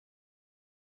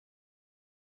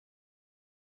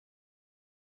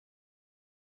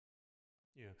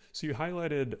Yeah. So you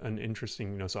highlighted an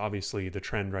interesting, so obviously the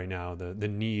trend right now, the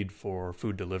need for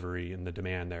food delivery and the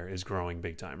demand there is growing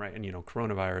big time, right? And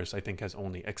coronavirus I think has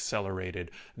only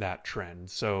accelerated that trend.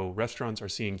 So restaurants are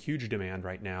seeing huge demand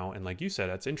right now, and like you said,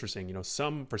 that's interesting.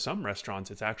 Some for some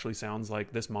restaurants, it actually sounds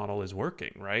like this model is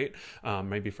working, right?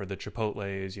 Maybe for the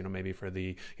Chipotle's, maybe for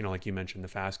the, like you mentioned, the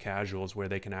fast casuals where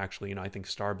they can actually, I think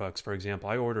Starbucks, for example,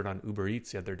 I ordered on Uber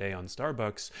Eats the other day on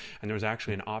Starbucks, and there was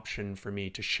actually an option for me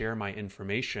to share my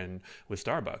information with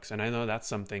Starbucks. And I know that's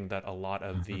something that a lot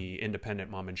of Hmm. the independent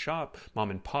mom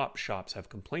and pop shops have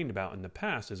complained about in the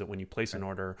past, is that when you place an Right.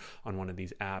 order on one of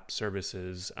these app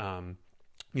services,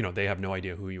 they have no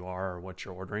idea who you are or what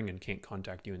you're ordering and can't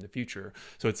contact you in the future.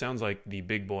 So it sounds like the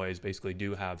big boys basically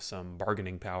do have some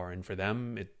bargaining power, and for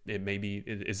them, it may be,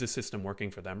 is this system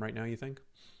working for them right now, you think?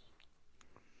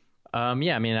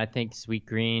 Yeah, I mean, I think Sweet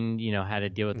Green, had a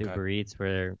deal with Okay. Uber Eats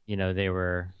where,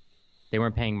 they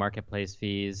weren't paying marketplace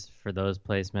fees for those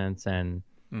placements, and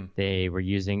Hmm. they were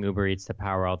using Uber Eats to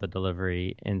power all the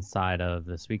delivery inside of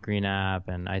the Sweet Green app.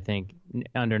 And I think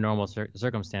under normal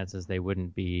circumstances, they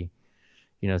wouldn't be,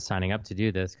 signing up to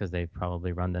do this because they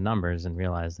probably run the numbers and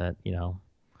realize that,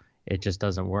 it just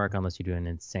doesn't work unless you do an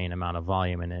insane amount of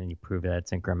volume and then you prove that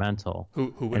it's incremental. Who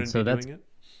And wouldn't be so that's doing it?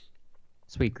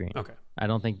 Sweet Green. Okay. I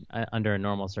don't think under a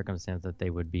normal circumstance that they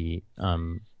would be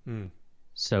Hmm.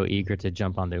 so eager to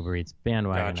jump on the Uber Eats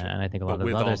bandwagon. Gotcha. And I think a But lot of the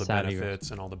with other all the savvy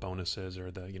benefits and all the bonuses, or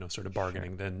the, sort of sure.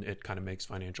 bargaining, then it kind of makes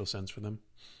financial sense for them.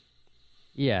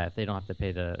 Yeah, if they don't have to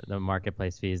pay the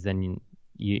marketplace fees, then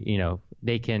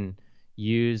they can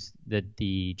use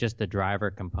the just the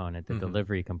driver component, the Hmm.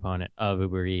 delivery component of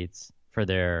Uber Eats for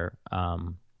their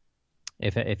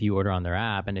if you order on their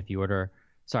app, and if you order,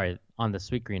 sorry, on the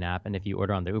Sweetgreen app, and if you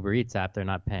order on the Uber Eats app, they're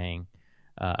not paying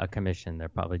a commission. They're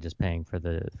probably just paying for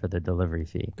the delivery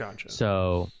fee. Gotcha.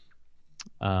 So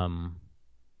um,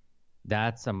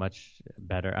 that's a much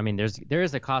better. I mean, there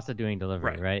is a cost of doing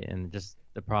delivery, Right. right? And just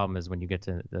the problem is when you get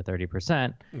to the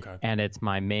 30%, Okay. and it's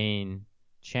my main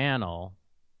channel,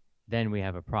 then we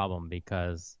have a problem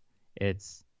because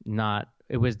it's not.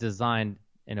 It was designed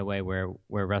in a way where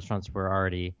restaurants were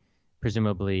already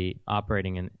presumably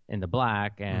operating in the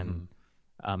black and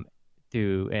Hmm. um,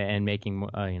 through and making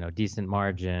decent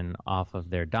margin off of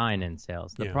their dine-in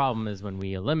sales. The Yeah. problem is when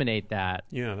we eliminate that,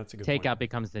 Yeah, that's a good point. takeout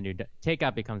becomes the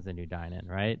new dine-in,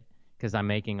 right? Because I'm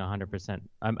making 100%.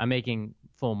 I'm making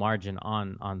full margin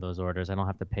on those orders. I don't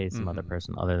have to pay some other Hmm.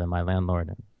 person other than my landlord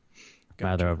and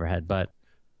my other Gotcha. overhead. But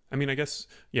I mean, I guess,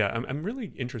 yeah, I'm really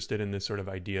interested in this sort of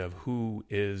idea of who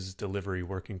is delivery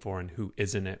working for and who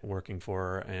isn't it working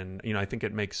for. And, I think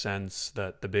it makes sense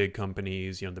that the big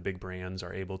companies, the big brands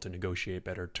are able to negotiate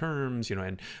better terms,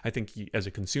 and I think as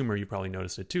a consumer, you probably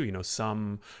noticed it too.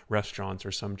 Some restaurants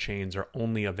or some chains are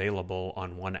only available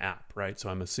on one app, right? So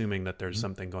I'm assuming that there's Mhm.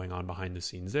 something going on behind the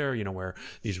scenes there, where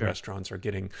these Sure. restaurants are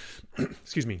getting,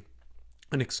 excuse me,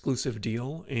 an exclusive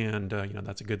deal, and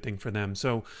that's a good thing for them.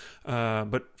 So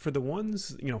but for the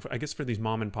ones, I guess for these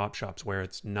mom and pop shops where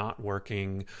it's not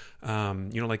working,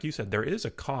 like you said, there is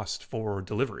a cost for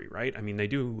delivery, right? I mean, they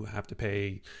do have to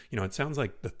pay. It sounds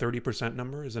like the 30%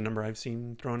 number is a number I've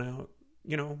seen thrown out,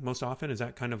 most often. Is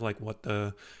that kind of like what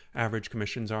the average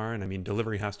commissions are? And I mean,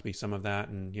 delivery has to be some of that,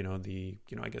 and the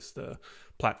I guess the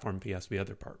platform fee has to be the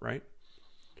other part, right?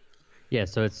 Yeah.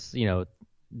 So it's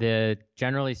the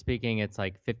generally speaking, it's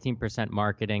like 15%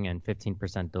 marketing and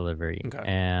 15% delivery, Okay.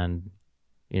 and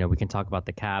we can talk about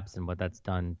the caps and what that's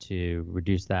done to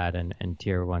reduce that in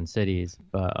tier one cities,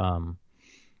 but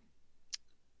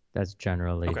that's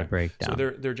generally the Okay. So breakdown.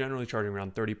 they're generally charging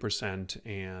around 30%,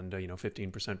 and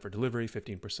 15% for delivery,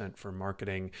 15% for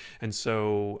marketing. And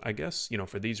so I guess,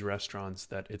 for these restaurants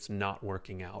that it's not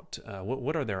working out,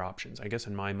 what are their options? I guess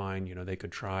in my mind, they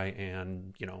could try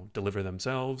and, deliver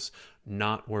themselves,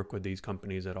 not work with these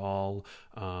companies at all.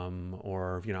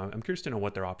 Or, I'm curious to know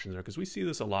what their options are, because we see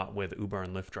this a lot with Uber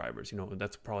and Lyft drivers.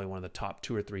 That's probably one of the top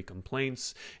two or three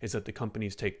complaints, is that the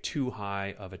companies take too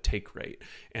high of a take rate.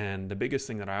 And the biggest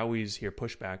thing that I always hear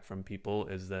pushback from people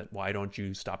is that, why don't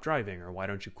you stop driving, or why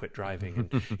don't you quit driving?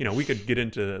 And we could get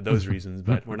into those reasons,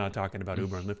 but we're not talking about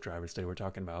Uber and Lyft drivers today. We're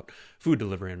talking about food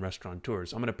delivery and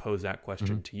restaurateurs. So I'm going to pose that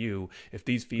question Mhm. to you. If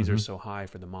these fees are Mhm. so high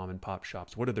for the mom and pop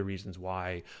shops, what are the reasons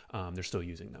why they're still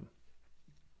using them?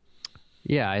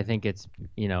 Yeah, I think it's,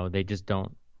 they just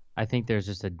don't. I think there's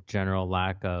just a general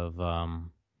lack of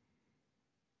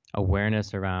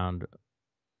awareness around,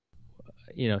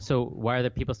 so why are the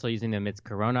people still using them? It's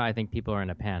Corona. I think people are in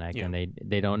a panic Yeah, and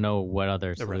they don't know what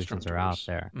other the solutions are out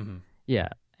restaurateurs. there. Hmm. Yeah.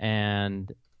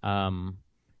 And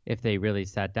if they really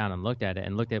sat down and looked at it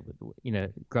and looked at,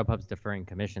 Grubhub's deferring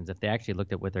commissions, if they actually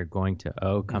looked at what they're going to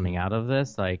owe coming out of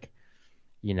this, like,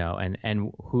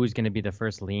 and who's going to be the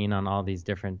first lien on all these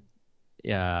different,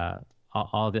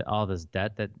 all this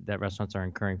debt that restaurants are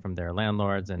incurring from their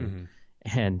landlords and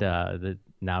the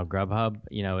now Grubhub,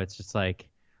 it's just like,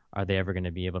 are they ever going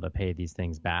to be able to pay these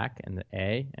things back? And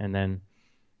then,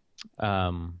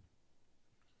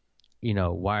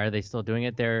 why are they still doing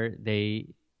it?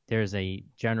 There's a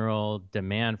general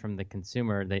demand from the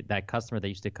consumer. That customer that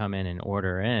used to come in and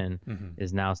order in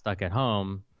is now stuck at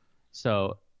home.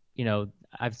 So,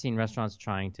 I've seen restaurants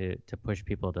trying to push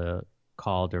people to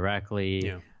call directly.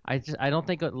 Yeah. I don't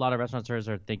think a lot of restaurateurs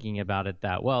are thinking about it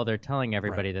that well. They're telling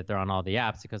everybody that they're on all the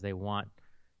apps because they want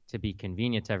to be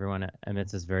convenient to everyone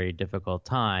amidst this very difficult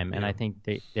time. And I think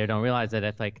they don't realize that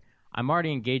if, like, I'm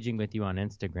already engaging with you on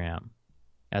Instagram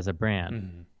as a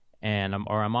brand, and I'm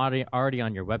already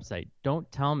on your website.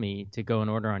 Don't tell me to go and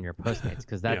order on your Postmates,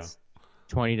 because that's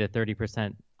 20 to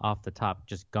 30% off the top,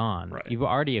 just gone. Right. You've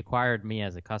already acquired me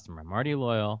as a customer. I'm already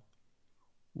loyal.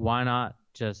 Why not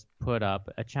just put up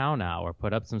a Chow Now or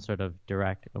put up some sort of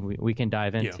direct? We can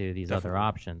dive into these other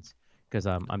options, because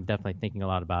I'm definitely thinking a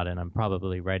lot about it, and I'm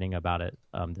probably writing about it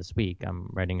this week. I'm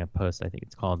writing a post. I think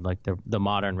it's called like the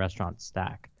modern restaurant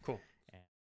stack.